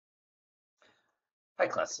Hi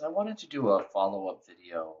class, I wanted to do a follow-up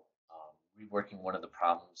video reworking one of the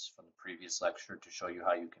problems from the previous lecture to show you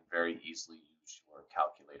how you can very easily use your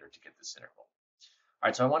calculator to get this interval. All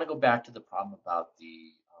right, so I want to go back to the problem about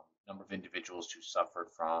the number of individuals who suffered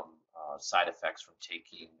from side effects from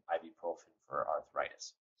taking ibuprofen for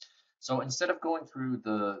arthritis. So instead of going through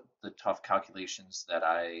the tough calculations that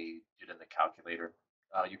I did in the calculator,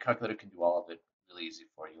 your calculator can do all of it really easy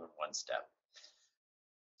for you in one step.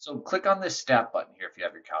 So click on this stat button here if you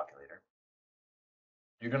have your calculator.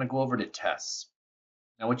 You're going to go over to tests.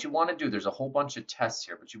 Now what you want to do, there's a whole bunch of tests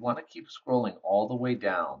here, but you want to keep scrolling all the way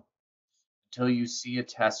down until you see a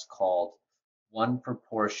test called 1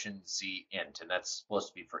 proportion z int, and that's supposed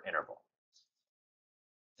to be for interval.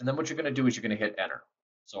 And then what you're going to do is you're going to hit enter.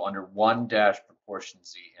 So under 1 dash proportion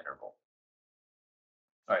z interval.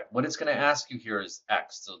 All right, what it's going to ask you here is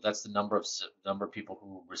x. So that's the number of people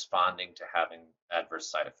who are responding to having adverse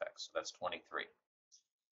side effects. So that's 23.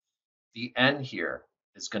 The n here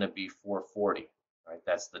is going to be 440. Right,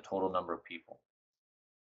 that's the total number of people.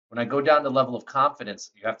 When I go down to level of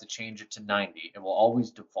confidence, you have to change it to 90. It will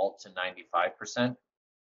always default to 95%.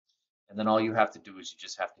 And then all you have to do is you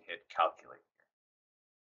just have to hit calculate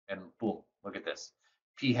here. And boom, look at this.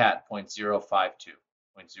 P hat 0.052,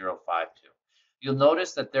 0.052. You'll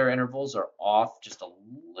notice that their intervals are off just a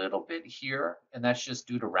little bit here, and that's just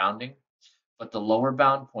due to rounding. But the lower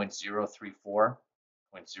bound, 0.034,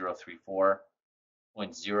 0.034,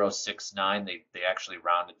 0.069, they actually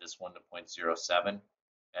rounded this one to 0.07,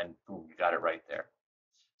 and boom, you got it right there.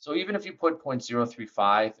 So even if you put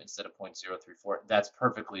 0.035 instead of 0.034, that's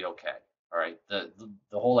perfectly okay. All right, the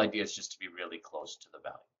whole idea is just to be really close to the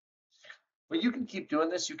value. But you can keep doing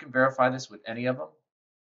this. You can verify this with any of them.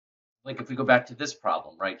 Like if we go back to this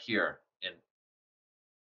problem right here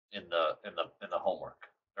in the homework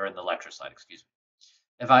or in the lecture slide, excuse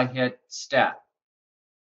me. If I hit stat,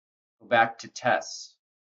 go back to tests,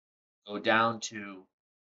 go down to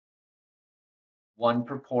 1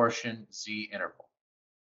 proportion z interval.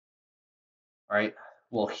 All right,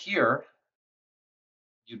 well here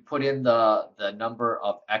you'd put in the number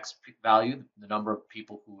of x value, the number of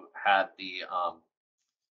people who had the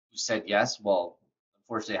who said yes. Well,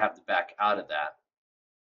 unfortunately, I have to back out of that.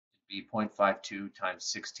 It'd be 0.52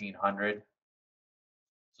 times 1600.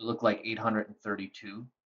 So it looked like 832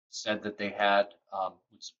 said that they had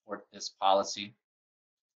would support this policy.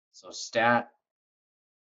 So stat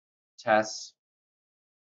tests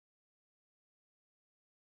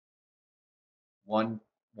one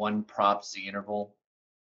prop z interval.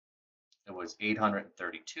 It was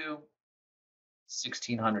 832,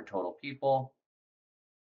 1600 total people.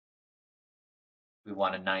 We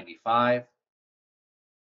wanted 95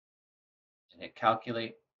 and hit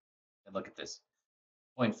calculate. And look at this,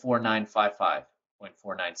 0.4955,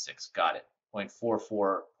 0.496, got it.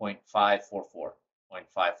 0.44, 0.544,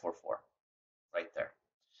 0.544, right there.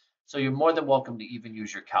 So you're more than welcome to even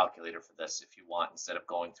use your calculator for this if you want, instead of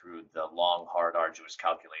going through the long, hard, arduous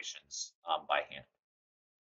calculations by hand.